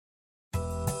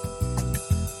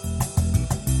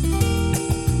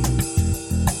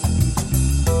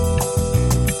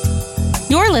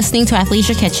You're listening to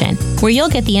Athleisure Kitchen, where you'll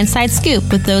get the inside scoop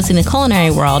with those in the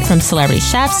culinary world from celebrity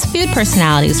chefs, food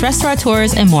personalities,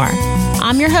 restaurateurs, and more.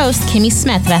 I'm your host, Kimmy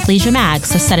Smith of Athleisure Mag,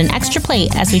 so set an extra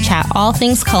plate as we chat all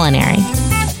things culinary.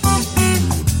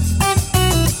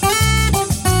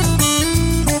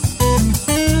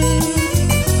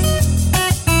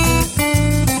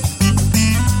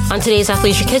 On today's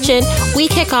Athleisure Kitchen, we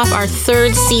kick off our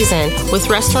third season with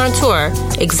restaurateur,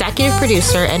 executive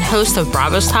producer, and host of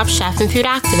Bravo's Top Chef and food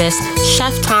activist,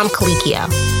 Chef Tom Colicchio.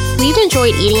 We've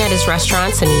enjoyed eating at his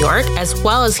restaurants in New York, as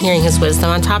well as hearing his wisdom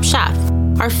on Top Chef.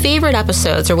 Our favorite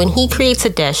episodes are when he creates a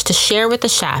dish to share with the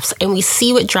chefs, and we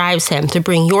see what drives him to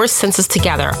bring your senses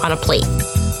together on a plate.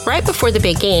 Right before the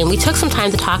big game, we took some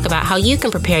time to talk about how you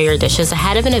can prepare your dishes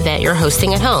ahead of an event you're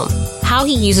hosting at home, how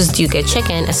he uses Do Good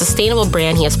Chicken, a sustainable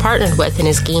brand he has partnered with in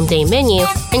his game day menu,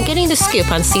 and getting the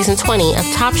scoop on season 20 of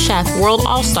Top Chef World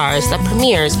All-Stars that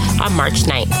premieres on March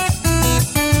 9th.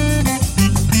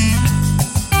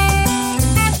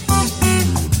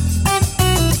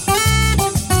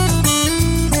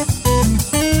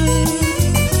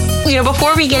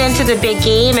 Before we get into the big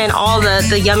game and all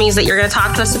the yummies that you're going to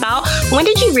talk to us about, when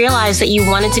did you realize that you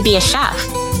wanted to be a chef?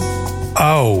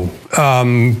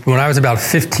 When I was about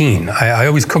 15, I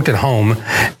always cooked at home,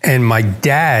 and my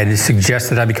dad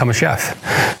suggested I become a chef.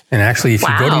 And actually, if you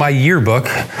go to my yearbook,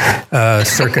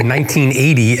 circa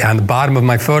 1980, on the bottom of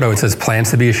my photo, it says plans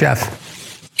to be a chef.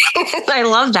 I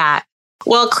love that.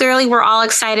 Well, clearly we're all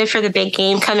excited for the big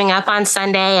game coming up on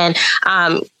Sunday, and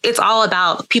it's all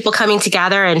about people coming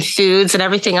together and foods and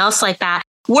everything else like that.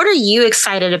 What are you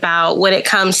excited about when it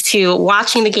comes to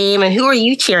watching the game, and who are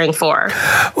you cheering for?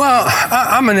 Well,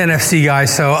 I'm an NFC guy,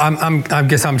 so I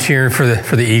guess I'm cheering for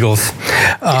the Eagles.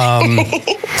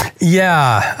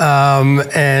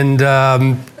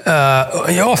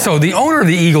 Also, the owner of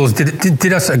the Eagles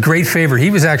did us a great favor.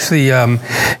 He was actually,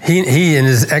 he and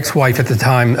his ex-wife at the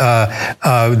time,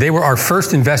 they were our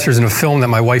first investors in a film that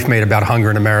my wife made about hunger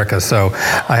in America. So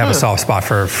I have a soft spot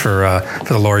for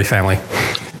the Laurie family.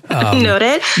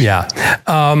 Noted. Yeah.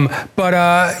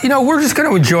 We're just going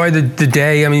to enjoy the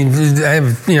day. I mean, I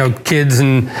have, kids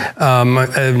and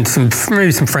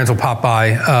maybe some friends will pop by.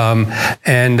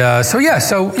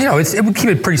 It would keep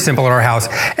it pretty simple at our house.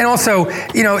 And also,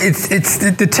 it's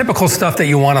the typical stuff that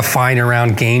you want to find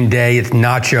around game day. It's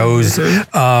nachos.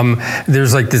 Mm-hmm.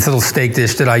 There's like this little steak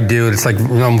dish that I do. It's like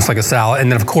almost like a salad.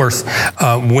 And then, of course,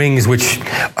 wings, which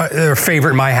are a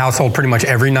favorite in my household pretty much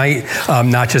every night,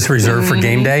 not just reserved for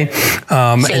game day.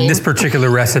 And this particular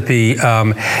recipe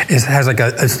has like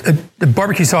a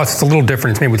barbecue sauce. It's a little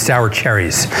different. It's made with sour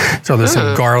cherries. So there's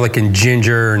some garlic and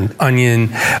ginger and onion,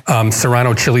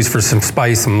 serrano chilies for some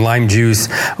spice, some lime juice,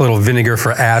 a little vinegar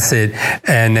for acid,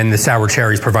 and then the sour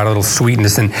cherries provide a little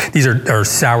sweetness. And these are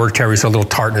sour cherries, so a little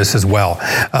tartness as well.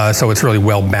 So it's really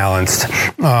well balanced.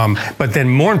 But then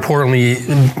more importantly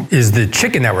is the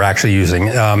chicken that we're actually using.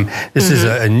 This is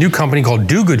a new company called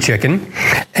Do Good Chicken,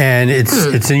 and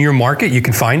it's in your market. You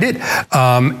can find it.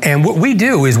 And what we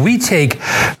do is we take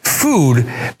food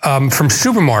from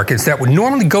supermarkets that would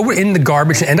normally go in the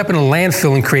garbage and end up in a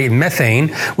landfill and create methane,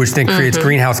 which then creates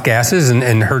greenhouse gases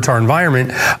and hurts our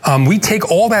environment. We take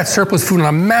all that surplus food on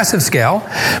a massive scale,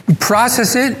 we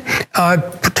process it,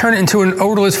 turn it into an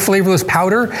odorless, flavorless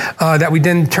powder that we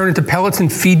then turn into pellets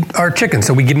and feed our chickens.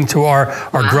 So we give them to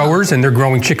our growers, and they're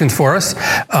growing chickens for us.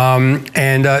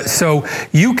 So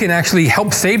you can actually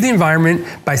help save the environment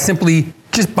by simply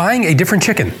just buying a different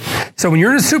chicken. So when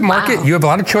you're in a supermarket, you have a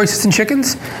lot of choices in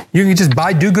chickens. You can just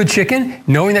buy Do Good Chicken,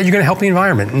 knowing that you're going to help the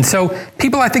environment. And so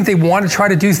people, I think they want to try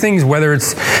to do things, whether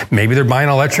it's maybe they're buying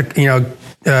an electric,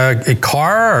 a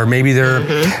car, or maybe they're,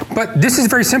 but this is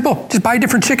very simple. Just buy a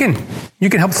different chicken. You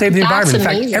can help save the environment. In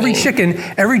fact,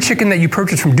 every chicken that you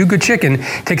purchase from Do Good Chicken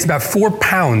takes about 4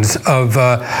 pounds of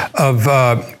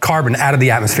carbon out of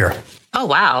the atmosphere. Oh,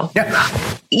 wow. Yeah.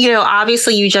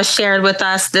 Obviously you just shared with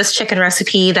us this chicken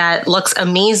recipe that looks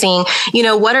amazing.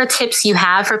 What are tips you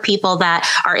have for people that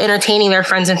are entertaining their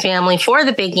friends and family for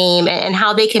the big game, and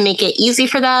how they can make it easy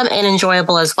for them and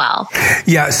enjoyable as well?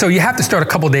 Yeah. So you have to start a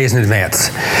couple of days in advance.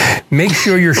 Make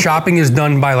sure your shopping is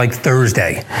done by like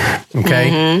Thursday.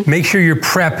 Okay. Make sure your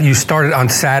prep, you start it on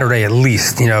Saturday at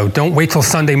least. Don't wait till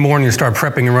Sunday morning to start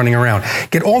prepping and running around.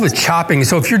 Get all the chopping.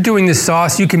 So if you're doing this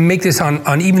sauce, you can make this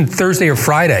on even Thursday or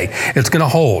Friday. It's going to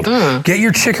hold. Get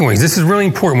your chicken wings. This is really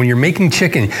important. When you're making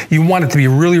chicken, you want it to be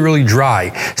really, really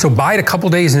dry. So buy it a couple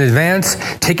days in advance.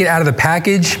 Take it out of the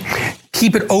package.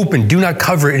 keep it open. Do not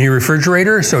cover it in your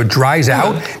refrigerator so it dries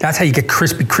out. That's how you get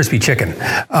crispy chicken.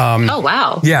 Oh,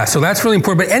 wow. Yeah, so that's really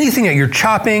important. But anything that you're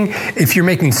chopping, if you're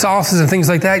making sauces and things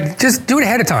like that, just do it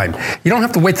ahead of time. You don't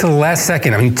have to wait till the last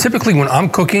second. I mean, typically when I'm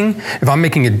cooking, if I'm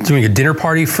doing a dinner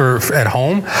party for at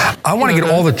home, I want to get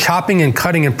all the chopping and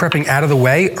cutting and prepping out of the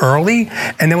way early.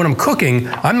 And then when I'm cooking,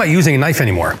 I'm not using a knife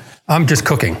anymore. I'm just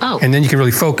cooking. And then you can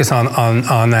really focus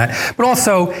on that. But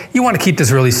also, you want to keep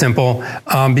this really simple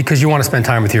because you want to spend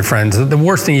time with your friends. The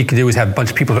worst thing you can do is have a bunch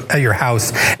of people at your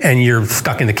house and you're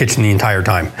stuck in the kitchen the entire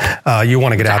time. You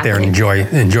want to get out there and enjoy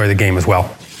the game as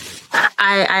well.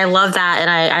 I love that, and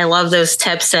I love those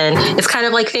tips. And it's kind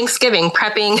of like Thanksgiving,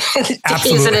 prepping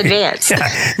days in advance. Yeah,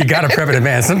 you got to prep in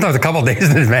advance. Sometimes a couple of days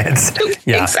in advance.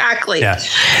 Yeah. Exactly. Yeah.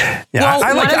 Well,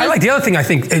 I like the other thing. I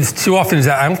think is too often is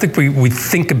that I don't think we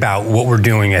think about what we're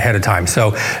doing ahead of time.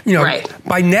 So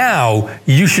by now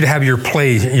you should have your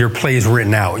plays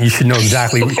written out. You should know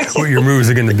exactly what your moves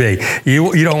are going to be.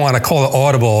 You don't want to call it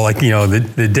audible like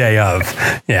the day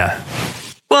of. Yeah.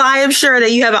 Well, I am sure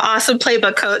that you have an awesome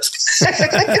playbook, Coach.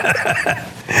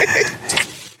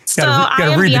 Got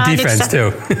to read the defense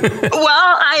too.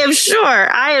 Well, I am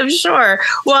sure.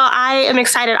 Well, I am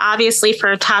excited, obviously,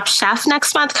 for Top Chef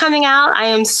next month coming out. I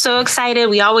am so excited.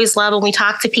 We always love when we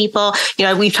talk to people.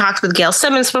 We've talked with Gail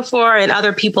Simmons before and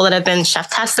other people that have been chef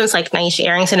testants, like Naisha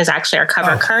Arrington is actually our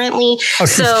cover currently. Oh,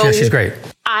 she's great.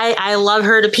 I love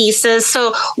her to pieces.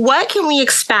 So what can we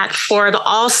expect for the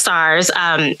All-Stars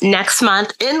next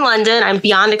month in London? I'm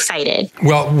beyond excited.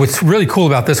 Well, what's really cool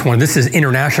about this one, this is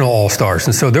international All-Stars.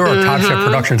 And so there are Top Chef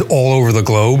productions all over the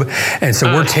globe. And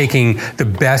so we're taking the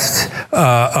best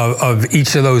of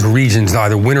each of those regions,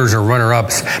 either winners or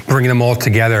runner-ups, bringing them all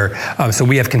together. So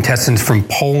we have contestants from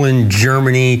Poland,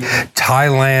 Germany,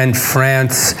 Thailand,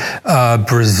 France,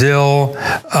 Brazil,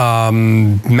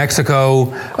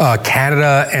 Mexico,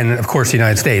 Canada, and of course the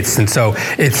United States. And so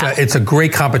it's a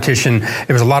great competition.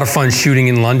 It was a lot of fun shooting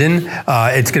in London.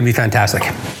 It's going to be fantastic.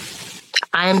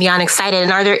 I am beyond excited.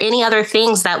 And are there any other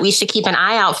things that we should keep an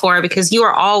eye out for? Because you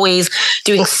are always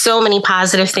doing so many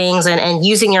positive things and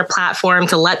using your platform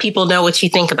to let people know what you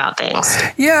think about things.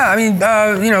 Yeah, I mean,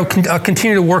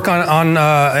 continue to work on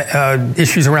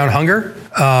issues around hunger.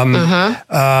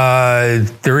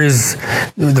 There is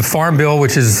the Farm Bill,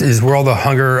 which is where all the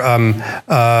hunger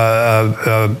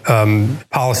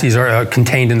policies are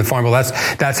contained in the Farm Bill.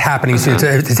 That's happening soon.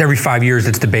 It's every 5 years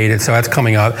it's debated, so that's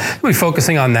coming up. We'll be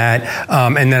focusing on that,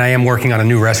 and then I am working on a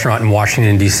new restaurant in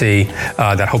Washington, D.C.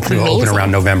 That hopefully will open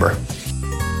around November.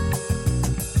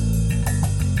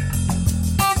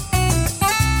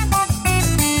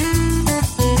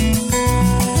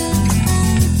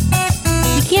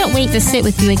 Wait to sit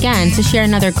with you again to share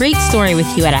another great story with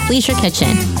you at Athleisure Kitchen.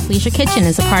 Athleisure Kitchen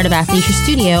is a part of Athleisure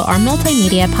Studio, our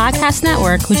multimedia podcast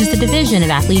network, which is a division of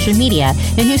Athleisure Media,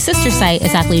 and whose sister site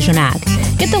is Athleisure Mag.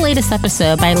 Get the latest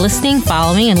episode by listening,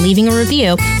 following, and leaving a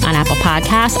review on Apple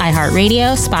Podcasts,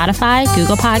 iHeartRadio, Spotify,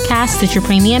 Google Podcasts, Stitcher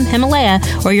Premium, Himalaya,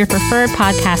 or your preferred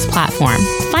podcast platform.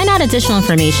 Find out additional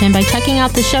information by checking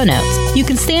out the show notes. You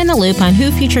can stay in the loop on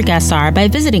who future guests are by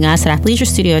visiting us at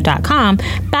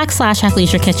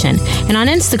athleisurestudio.com/Athleisure Kitchen, and on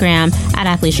Instagram at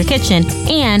Athleisure Kitchen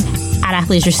and at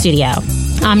Athleisure Studio.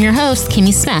 I'm your host,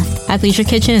 Kimmy Smith. Athleisure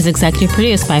Kitchen is executive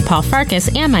produced by Paul Farkas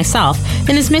and myself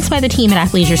and is mixed by the team at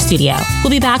Athleisure Studio. We'll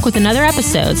be back with another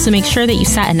episode, so make sure that you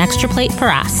set an extra plate for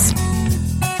us.